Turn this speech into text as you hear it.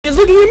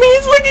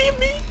shooting at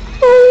me!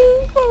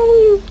 Oh,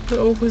 oh,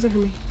 oh, please don't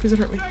hurt me. Please don't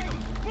hurt me.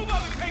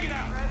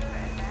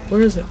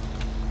 Where is it?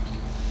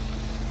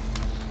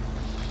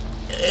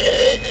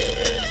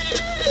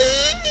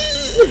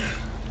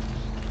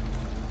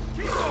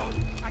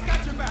 I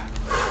got your back.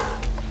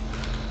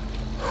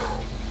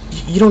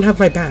 You don't have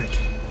my back.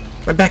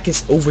 My back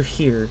is over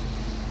here.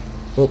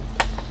 Well,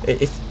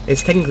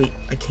 it's technically,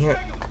 I can't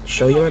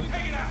show you my...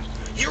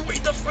 You're way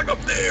the fuck up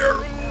there!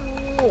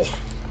 Oh.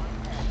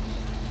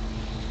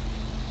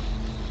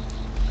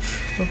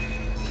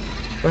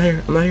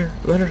 I'm not here.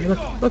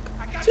 Look, look.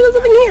 See, there's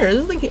nothing here. There's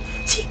nothing here.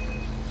 See?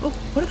 Oh,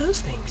 what are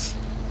those things?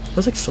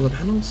 Those like solar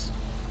panels?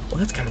 Well,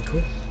 that's kind of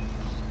cool.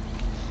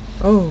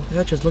 Oh,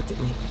 that just looked at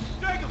me.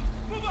 I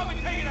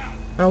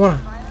don't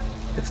wanna.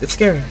 It's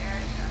scary.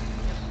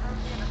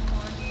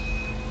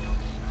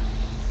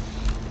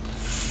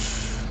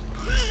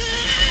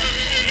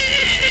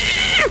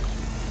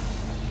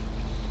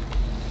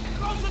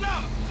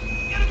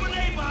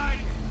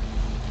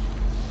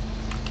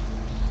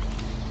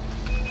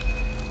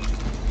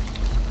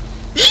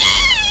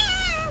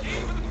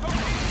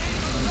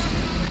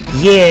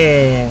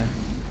 Yeah!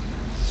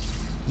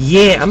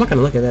 Yeah, I'm not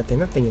gonna look at that thing.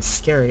 That thing is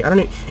scary. I don't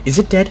know. Is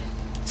it dead,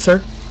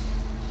 sir?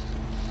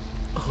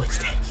 Oh, it's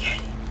dead. Yeah.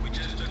 We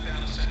just took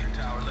down the center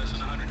tower less than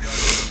 100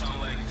 yards from the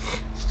lake.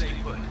 Stay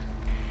put.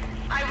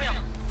 I will.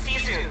 See you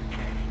soon.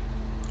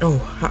 Oh,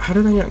 how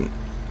did I not...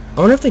 I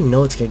wonder if they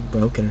know it's getting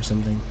broken or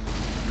something.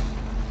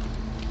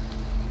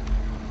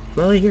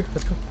 Well, here.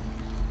 Let's go.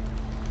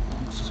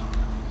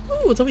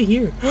 Oh, it's over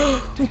here.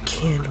 Oh,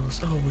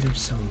 candles. Oh, they're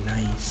so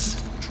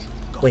nice.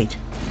 Wait.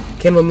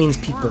 Candle means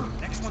people.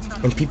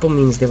 And people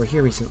means they were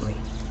here recently.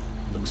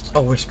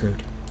 Oh, we're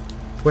screwed.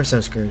 We're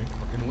so screwed.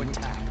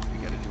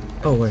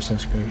 Oh, we're so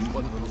screwed.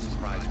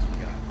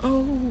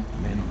 Oh,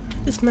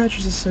 this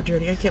mattress is so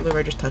dirty. I can't believe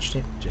I just touched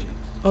it.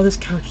 Oh, this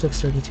couch looks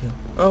dirty too.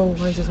 Oh,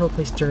 why is this whole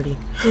place dirty?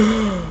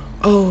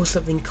 Oh,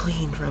 something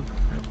clean. Rub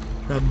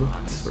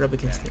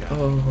against it.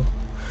 Oh,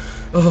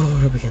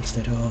 rub against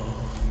it.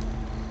 Oh.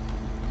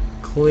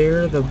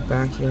 Clear the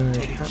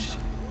backyard.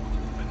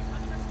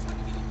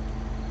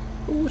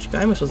 Ooh, which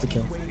guy am I supposed to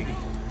kill?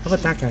 How about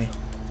that guy?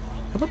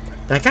 How about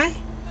that guy?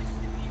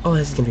 Oh,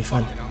 this is gonna be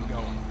fun.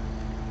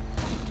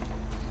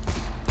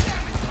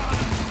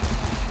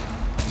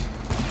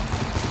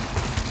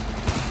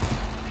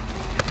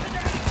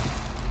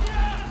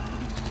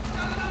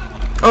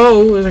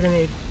 Oh, there's a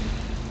grenade.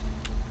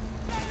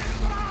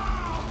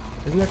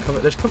 Isn't there cover?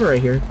 There's cover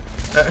right here.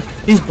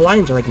 These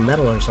blinds are like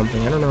metal or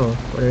something. I don't know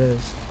what it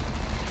is.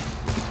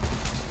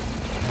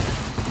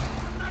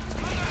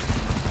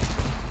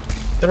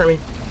 Don't hurt me.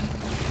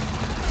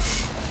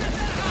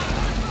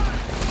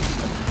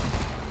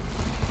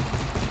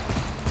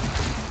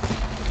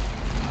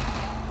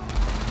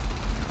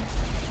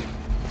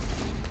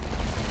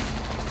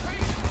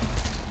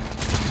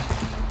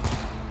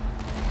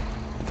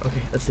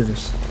 Okay, let's do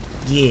this.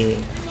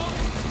 Yeah.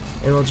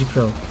 MLG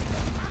Pro.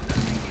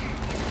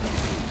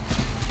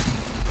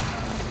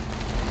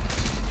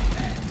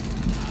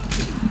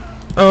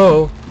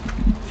 Oh.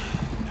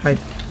 Hide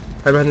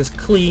behind this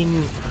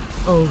clean.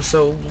 Oh,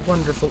 so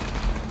wonderful.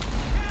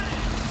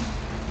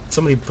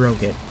 Somebody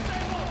broke it.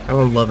 I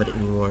don't love it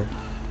anymore.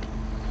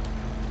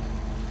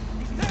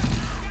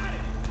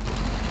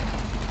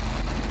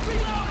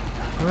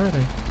 Where are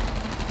they?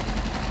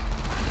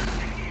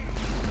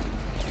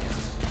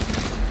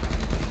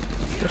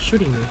 They're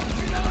shooting me.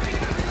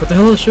 What the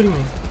hell is shooting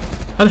me?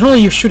 How the hell are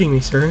you shooting me,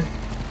 sir?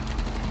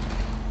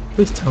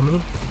 Please tell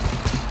me.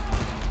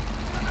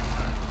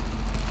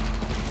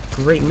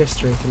 Great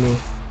mystery to me.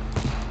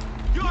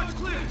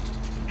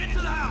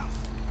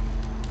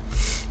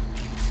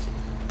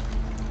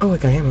 Oh, I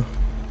got ammo.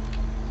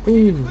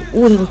 Ooh, that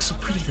looks so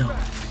pretty though.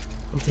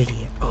 I'm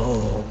taking it.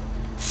 Oh,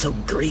 so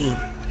green.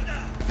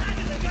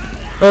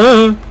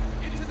 Oh,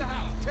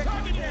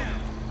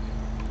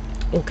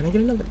 can I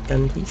get another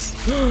gun, please?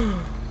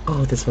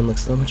 Oh, this one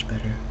looks so much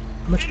better.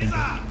 Much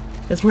better.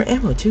 There's more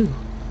ammo too.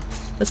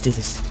 Let's do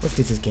this. Let's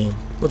do this game.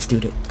 Let's do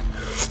it.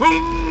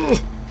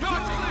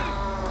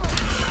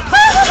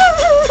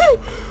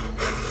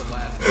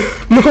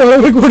 No,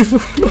 I'm like, what if...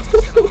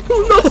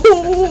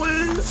 No,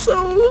 it's so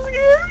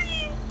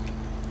scary.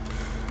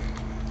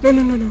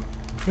 No.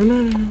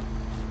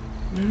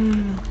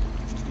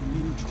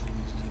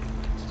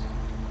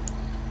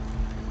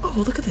 Oh,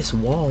 look at this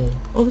wall.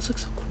 Oh, this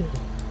looks so cool.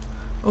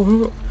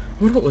 Oh,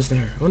 I wonder what was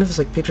there. I wonder if it's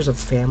like pictures of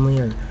family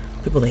or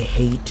people they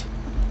hate.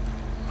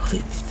 Oh,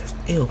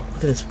 ew, look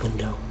at this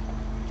window.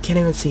 Can't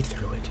even see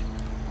through it.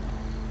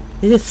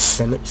 Is it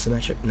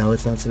symmetric? No,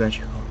 it's not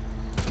symmetrical.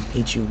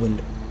 Hate you,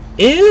 window.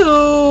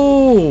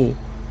 Ew!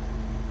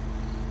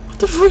 What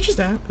the fuck just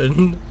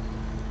happened?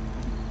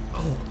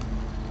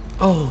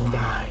 Oh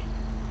my.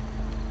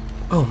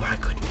 Oh my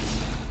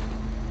goodness.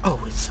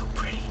 Oh, it's so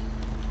pretty.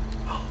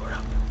 Oh, we're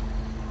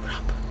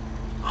up.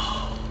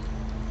 Oh.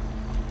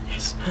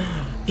 Yes.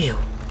 Ew.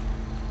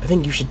 I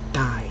think you should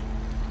die.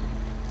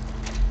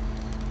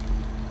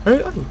 Where are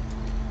you going?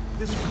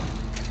 This one.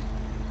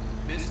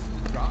 This is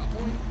the drop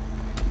point?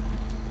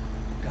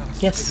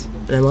 Yes,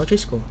 an elementary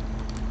school.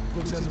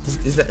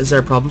 Is there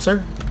a problem,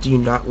 sir? Do you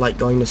not like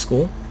going to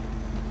school?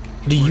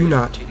 Do you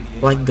not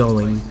like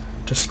going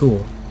to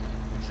school?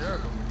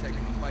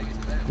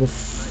 Well,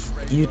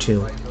 you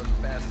two.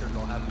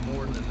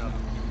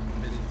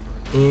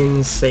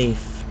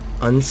 Insafe.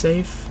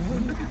 Unsafe?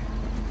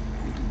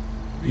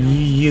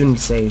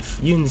 Unsafe.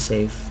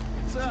 Unsafe.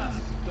 It's us.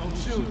 Don't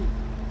shoot.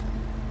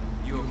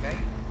 You okay?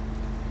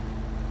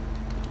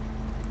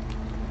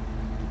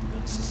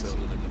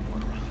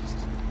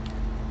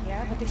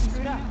 Yeah, but they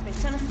screwed up. They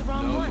sent us the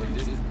wrong one.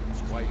 It's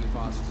white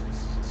phosphorus.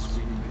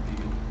 Sweet with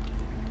you.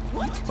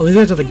 What? Oh, these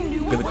guys are the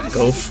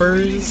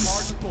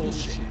gophers?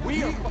 Bullshit.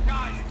 We are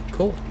guys.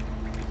 Cool.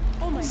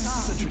 Oh my god.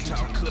 Central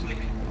Tower clip me.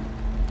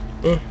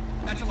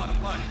 That's a lot of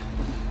blood.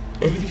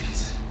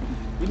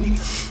 We need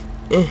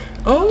to.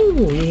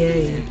 Oh,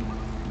 yay.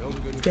 No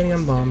good. Getting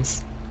on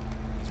bombs.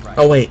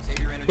 Oh, wait. Save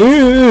your energy.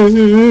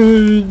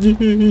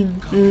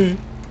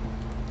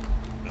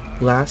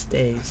 Last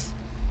days.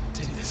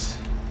 Take this.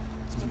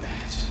 It's my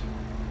badge.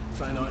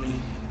 Find Arnie.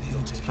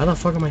 He'll take How the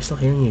fuck am I still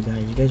hearing you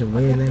guys? You guys are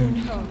way in there.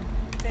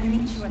 Then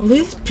meet you at Oh,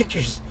 these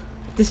pictures.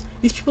 These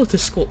people at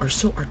this school are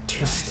so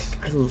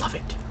artistic. I love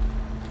it.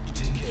 You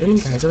take Are there any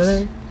guys over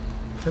there?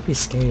 That'd be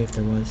scary if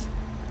there was.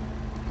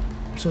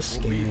 I'm so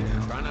scared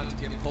now. Try not to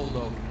get pulled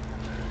over.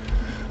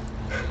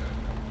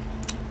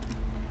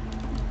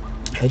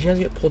 How'd you guys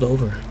get pulled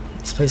over?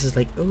 This place is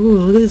like, ooh,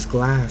 look at this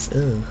glass.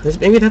 Ugh.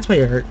 Maybe that's why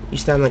you're hurt. You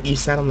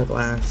sat on the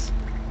glass.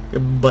 Your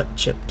butt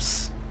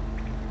chips.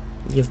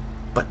 You have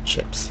butt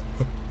chips.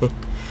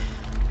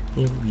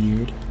 You're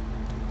weird.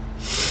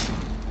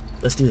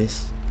 Let's do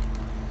this.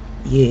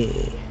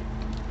 Yeah.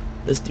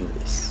 Let's do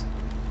this.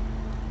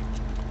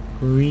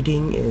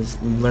 Reading is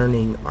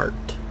learning art.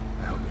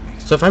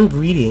 So if I'm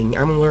reading,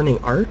 I'm learning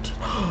art?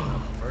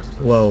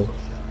 Whoa.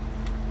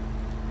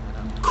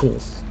 Cool.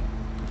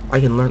 I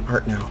can learn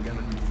art now.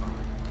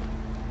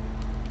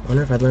 I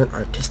wonder if I learn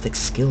artistic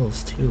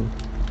skills too.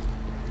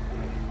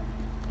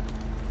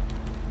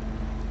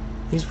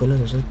 These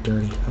windows are so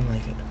dirty. I don't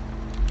like it.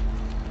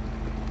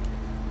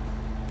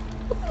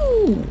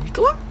 Ooh,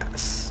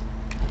 glass.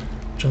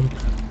 Jump,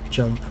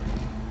 jump,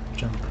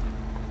 jump.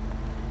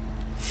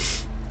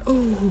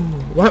 Oh,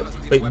 what?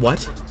 Wait,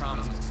 what?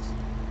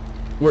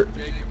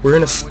 We're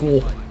in a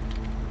school.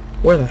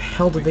 Where the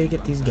hell did they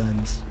get these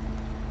guns?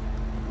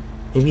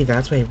 Maybe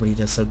that's why everybody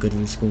does so good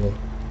in school.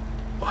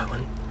 Oh, I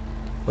want...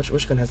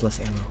 Which gun has less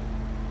ammo?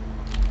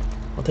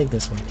 I'll take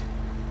this one.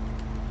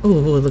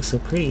 Oh, it looks so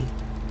pretty.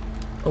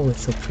 Oh,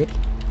 it's so pretty.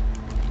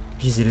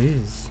 Yes, it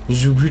is.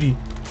 It's so pretty.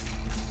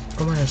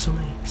 Oh my, there's so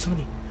many.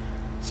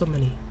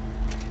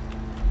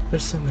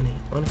 There's so many.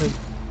 I wonder if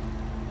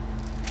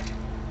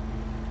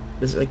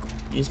does it, like,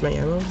 use my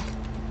ammo?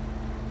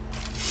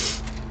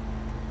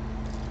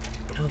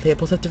 Oh, they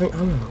both have different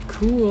ammo.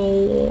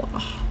 Cool.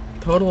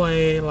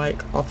 Totally,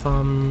 like,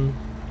 awesome.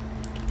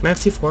 Can I have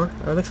C4?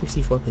 I would like some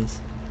C4,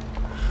 please.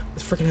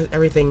 This freaking has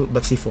everything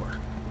but C4.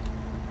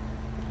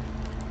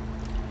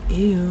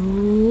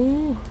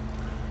 Ew.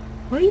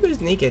 Why are you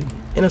guys naked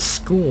in a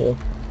school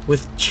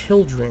with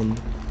children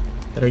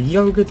that are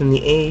younger than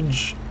the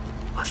age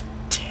of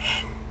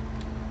 10?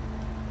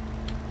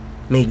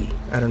 Maybe.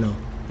 I don't know.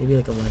 Maybe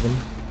like 11.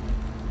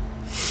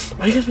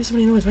 Why do you guys make so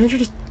many noise? Why don't you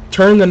just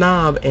turn the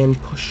knob and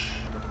push?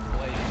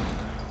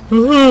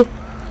 Ow!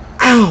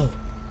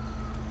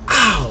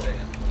 Ow!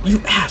 You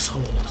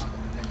assholes!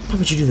 Why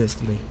would you do this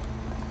to me?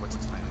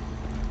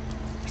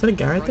 Is that a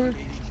guy right there?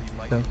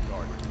 No.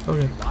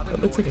 Okay. That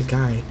looks like a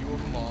guy.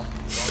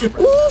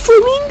 Ooh,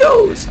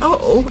 flamingos!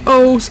 Uh-oh.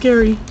 Oh,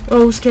 scary.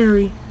 Oh,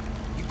 scary.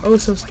 Oh,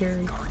 so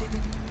scary.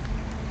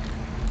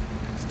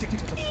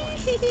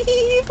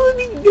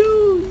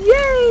 Flamingos!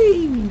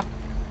 Yay!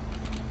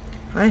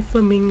 Hi,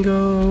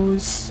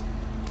 flamingos.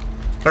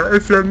 Hi,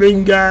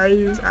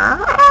 flamingos.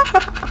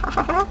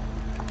 Ah!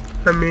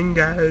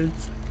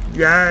 Flamingos.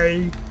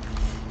 Yay.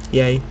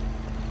 Yay.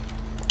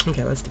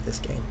 Okay, let's do this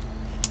game.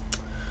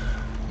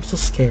 I'm so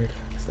scared.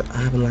 That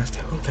happened last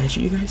time. Oh, can I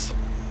shoot you guys?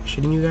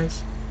 Shooting you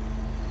guys?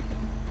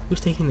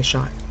 Who's taking the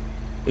shot?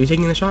 Are you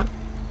taking the shot?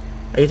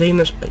 Are you taking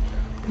the shot?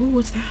 Ooh,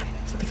 what's that?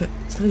 Is that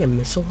like a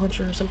missile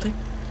launcher or something?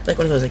 Like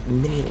one of those like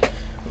mini...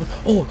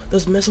 Oh,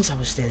 those missiles I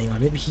was standing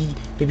on. Maybe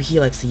he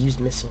likes to use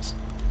missiles.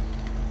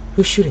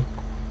 Who's shooting?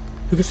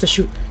 Who gets to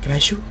shoot? Can I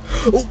shoot?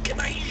 Oh, can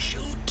I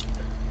shoot?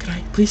 Can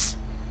I, please?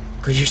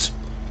 Please,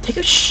 take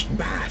a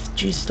bath.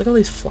 Jesus, look at all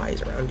these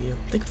flies around you.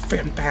 Take a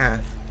freaking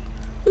bath.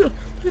 Look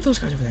at those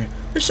guys over there.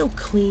 They're so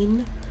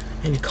clean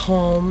and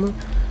calm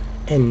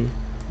and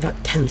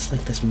not tense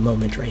like this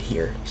moment right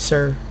here,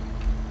 sir.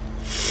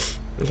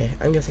 Okay,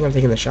 I'm guessing I'm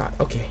taking the shot.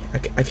 Okay,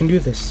 I can do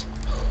this.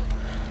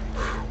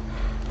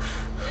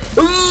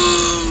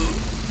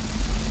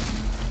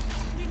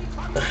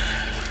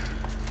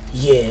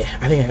 Yeah,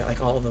 I think I got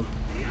like all of them.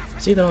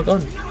 See, they're all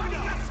gone.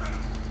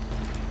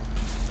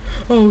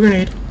 Oh,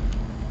 grenade.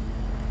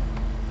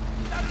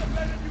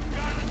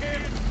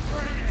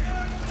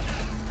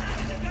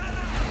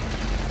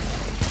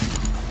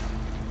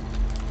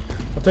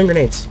 I'm throwing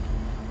grenades.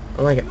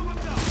 I like it.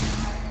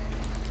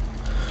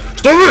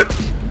 Stop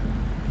it!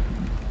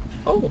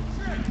 Oh.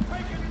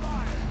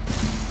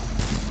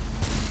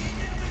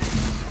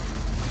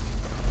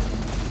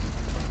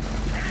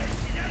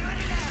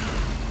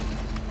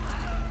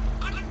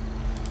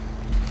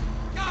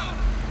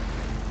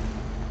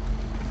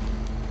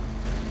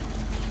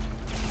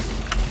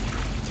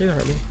 Please don't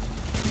hurt me.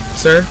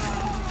 Sir,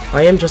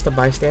 I am just a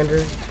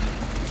bystander.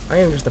 I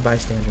am just a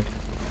bystander.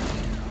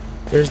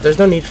 There's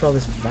no need for all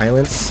this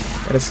violence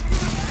that is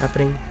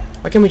happening.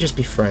 Why can't we just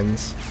be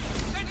friends?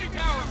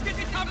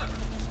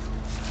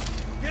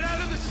 Get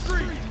out of the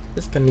street!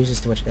 This gun uses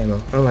too much ammo.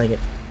 I don't like it.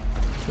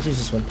 Let's use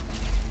this one.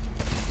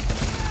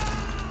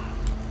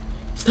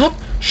 Stop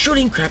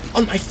shooting crap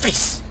on my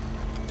face!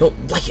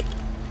 Don't like it.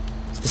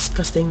 It's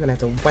disgusting. Then I have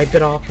to wipe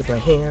it off with my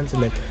hands,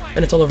 and then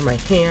it's all over my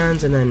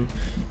hands, and then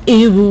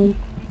ew,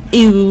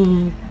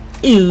 ew,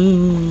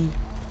 ew.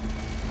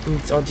 And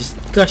it's all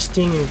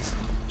disgusting. And it's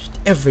just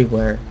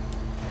everywhere.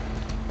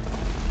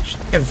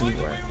 Just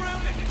everywhere.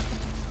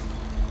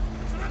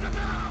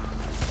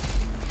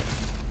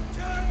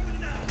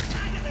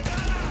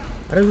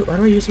 Why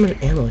do I use so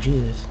much ammo?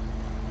 Jesus.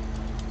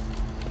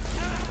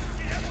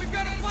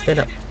 Stand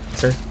up,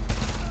 sir.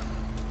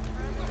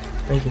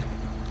 Thank you.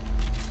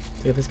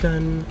 We have this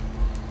gun.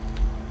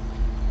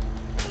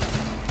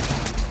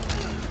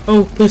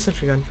 Oh, please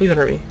sentry gun. Please don't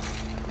hurt me.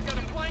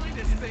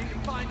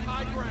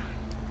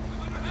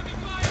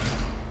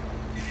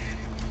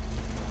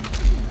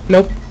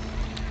 Nope.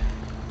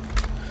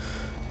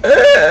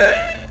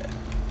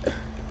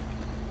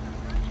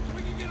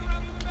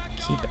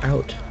 Keep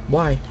out.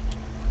 Why?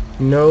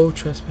 No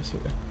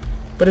trespassing.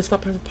 But it's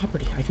not private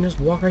property. I can just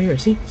walk right here.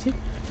 See? See?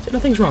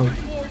 Nothing's wrong.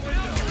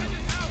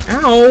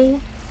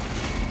 Ow!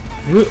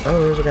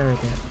 Oh, there's a guy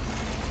right there.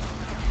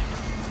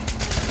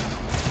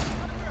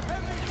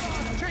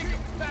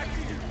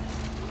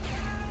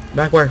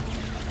 Back where?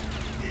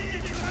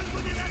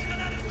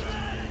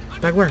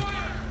 Back where?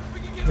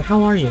 Where the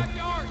hell are you?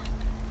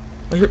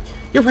 Oh,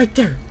 you're right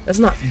there. That's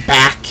not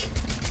back.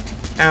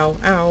 Ow,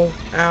 ow,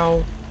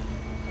 ow.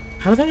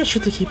 How did I not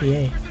shoot the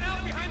KPA?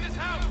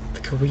 The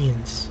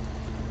Koreans.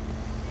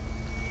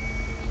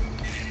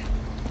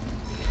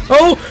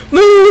 Oh,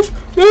 move!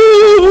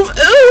 Move!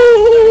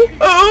 Oh!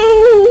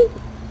 Oh!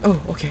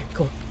 Oh, okay,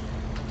 cool.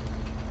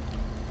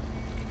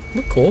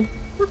 We're cool.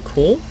 We're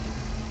cool.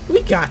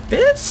 We got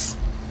this.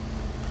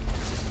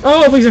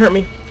 Oh, please don't hurt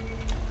me.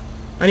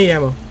 I need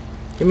ammo.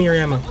 Give me your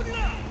ammo.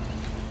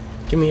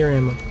 Give me your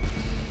ammo.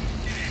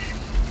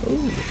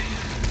 Ooh.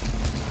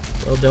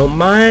 Well, don't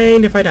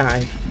mind if I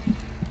die.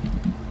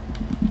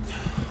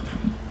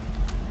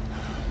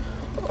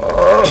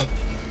 Oh.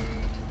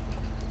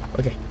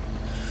 Okay.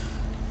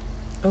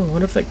 Oh, I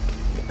wonder if, like,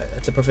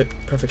 that's a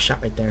perfect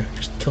shot right there.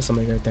 Just kill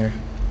somebody right there.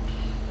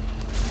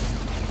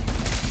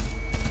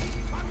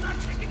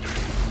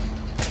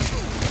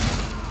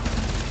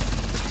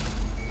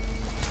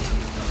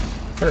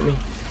 Hurt me.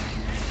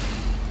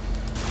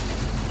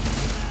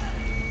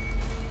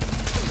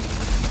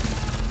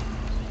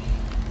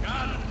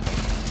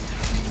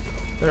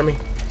 Hurt me.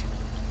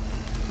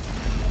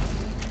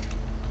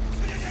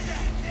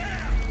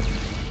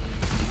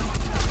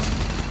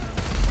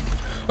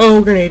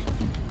 Oh, grenade.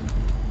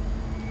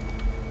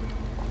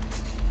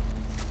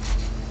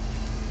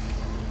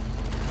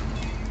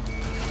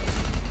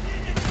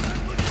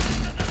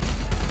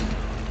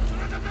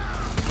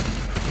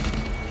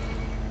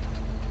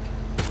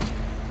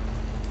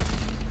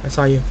 I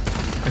saw you.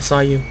 I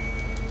saw you.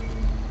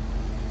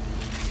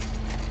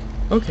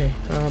 Okay,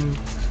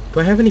 do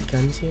I have any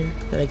guns here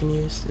that I can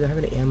use? Do I have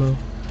any ammo?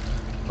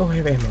 Oh, I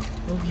have ammo.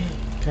 Oh, yay.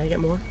 Can I get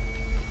more?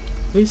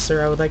 Please,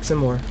 sir, I would like some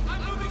more.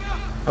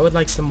 I would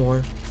like some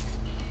more.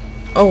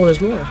 Oh, there's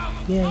more.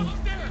 Yay.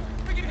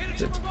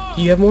 Do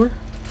you have more?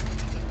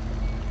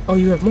 Oh,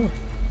 you have more.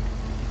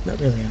 Not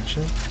really,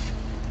 actually.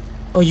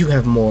 Oh, you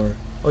have more.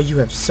 Oh, you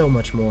have so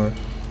much more.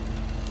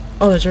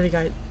 Oh, there's already a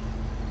guy.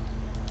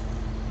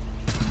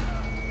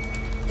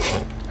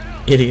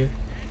 Idiot.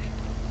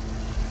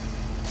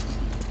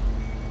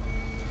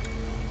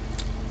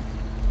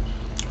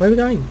 Where are we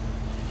going?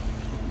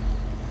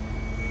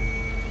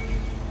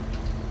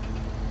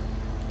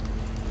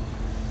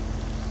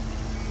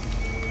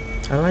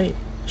 How do I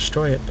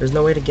destroy it? There's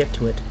no way to get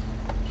to it.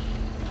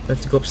 I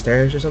have to go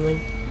upstairs or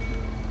something?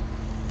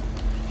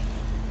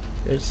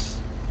 There's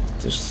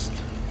just...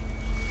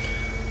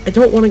 I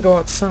don't want to go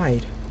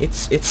outside.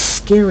 It's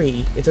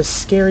scary. It's a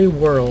scary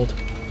world.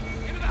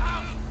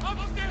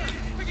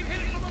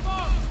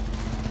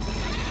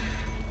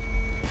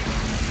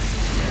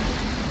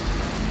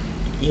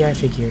 Yeah, I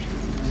figured.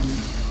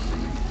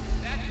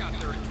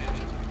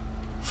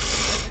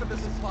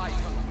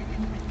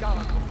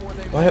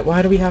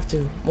 Why do we have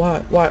to?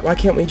 Why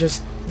can't we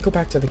just go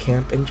back to the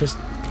camp and just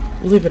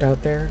leave it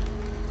out there?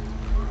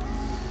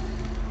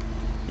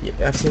 Yeah,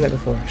 I've seen that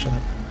before. Shut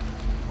up.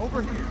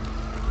 Over here.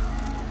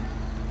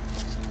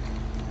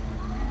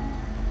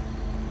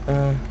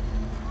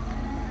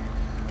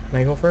 Can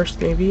I go first,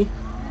 maybe?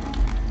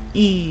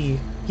 E!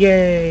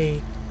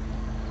 Yay!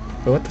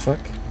 Wait, what the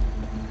fuck?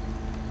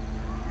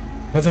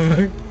 What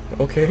the fuck?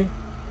 Okay.